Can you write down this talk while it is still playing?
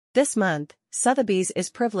This month, Sotheby's is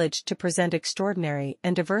privileged to present extraordinary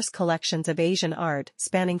and diverse collections of Asian art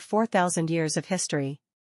spanning 4,000 years of history.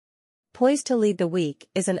 Poised to lead the week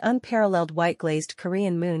is an unparalleled white-glazed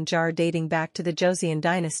Korean moon jar dating back to the Joseon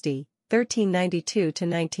Dynasty, 1392 to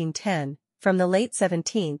 1910, from the late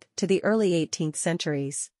 17th to the early 18th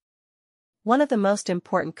centuries. One of the most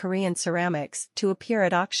important Korean ceramics to appear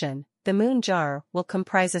at auction, the moon jar will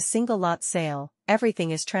comprise a single lot sale.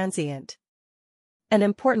 Everything is transient. An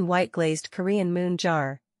important white-glazed Korean moon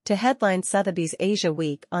jar, to headline Sotheby's Asia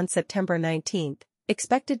Week on September 19,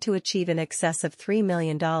 expected to achieve in excess of $3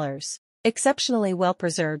 million. Exceptionally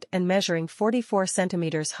well-preserved and measuring 44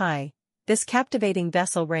 centimeters high, this captivating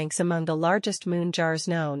vessel ranks among the largest moon jars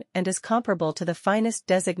known and is comparable to the finest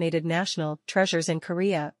designated national treasures in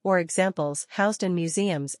Korea or examples housed in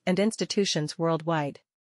museums and institutions worldwide.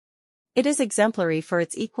 It is exemplary for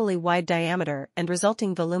its equally wide diameter and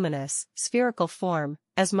resulting voluminous, spherical form,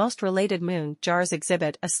 as most related moon jars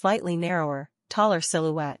exhibit a slightly narrower, taller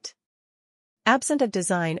silhouette. Absent of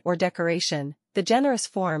design or decoration, the generous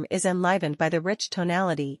form is enlivened by the rich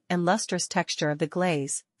tonality and lustrous texture of the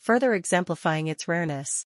glaze, further exemplifying its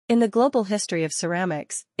rareness. In the global history of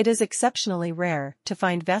ceramics, it is exceptionally rare to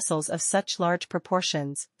find vessels of such large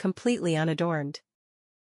proportions, completely unadorned.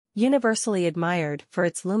 Universally admired for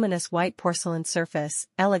its luminous white porcelain surface,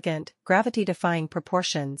 elegant, gravity-defying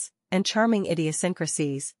proportions, and charming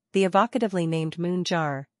idiosyncrasies, the evocatively named moon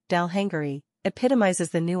jar, dalhangari, epitomizes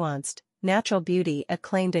the nuanced, natural beauty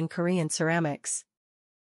acclaimed in Korean ceramics.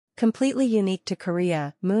 Completely unique to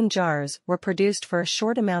Korea, moon jars were produced for a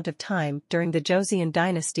short amount of time during the Joseon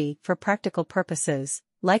Dynasty for practical purposes,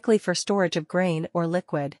 likely for storage of grain or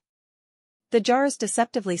liquid. The jar's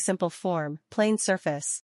deceptively simple form, plain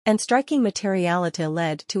surface, and striking materiality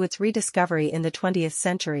led to its rediscovery in the 20th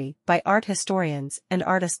century by art historians and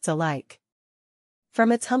artists alike.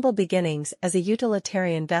 From its humble beginnings as a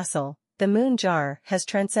utilitarian vessel, the moon jar has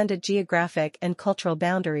transcended geographic and cultural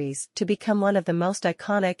boundaries to become one of the most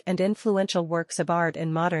iconic and influential works of art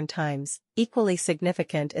in modern times, equally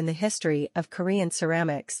significant in the history of Korean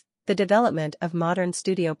ceramics, the development of modern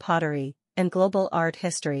studio pottery, and global art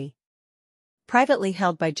history. Privately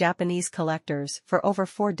held by Japanese collectors for over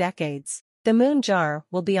 4 decades, the moon jar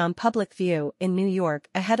will be on public view in New York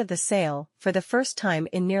ahead of the sale for the first time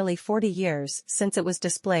in nearly 40 years since it was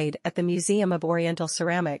displayed at the Museum of Oriental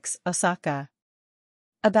Ceramics, Osaka.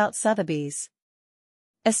 About Sotheby's.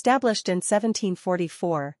 Established in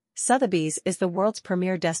 1744, Sotheby's is the world's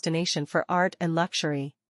premier destination for art and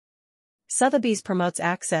luxury. Sotheby's promotes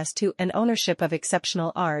access to and ownership of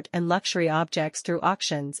exceptional art and luxury objects through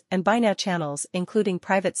auctions and buy now channels including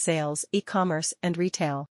private sales, e-commerce, and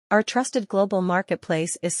retail. Our trusted global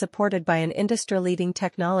marketplace is supported by an industry-leading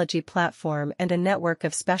technology platform and a network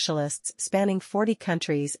of specialists spanning 40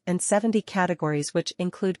 countries and 70 categories which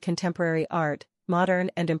include contemporary art, modern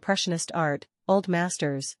and impressionist art, old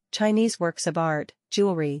masters, Chinese works of art,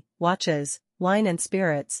 jewelry, watches, wine and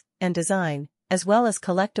spirits, and design, as well as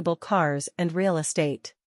collectible cars and real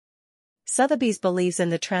estate. Sotheby's believes in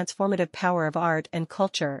the transformative power of art and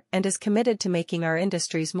culture and is committed to making our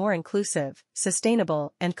industries more inclusive,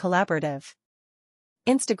 sustainable, and collaborative.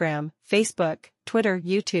 Instagram, Facebook, Twitter,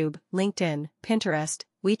 YouTube, LinkedIn, Pinterest,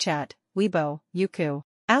 WeChat, Weibo, Youku.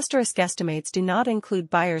 Estimates do not include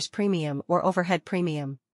buyer's premium or overhead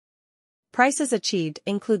premium. Prices achieved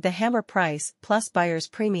include the hammer price plus buyer's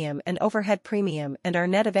premium and overhead premium and are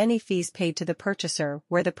net of any fees paid to the purchaser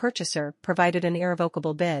where the purchaser provided an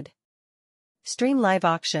irrevocable bid. Stream live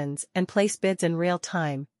auctions and place bids in real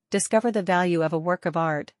time, discover the value of a work of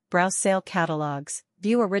art, browse sale catalogs,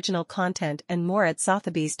 view original content and more at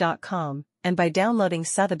sotheby's.com, and by downloading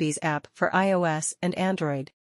Sotheby's app for iOS and Android.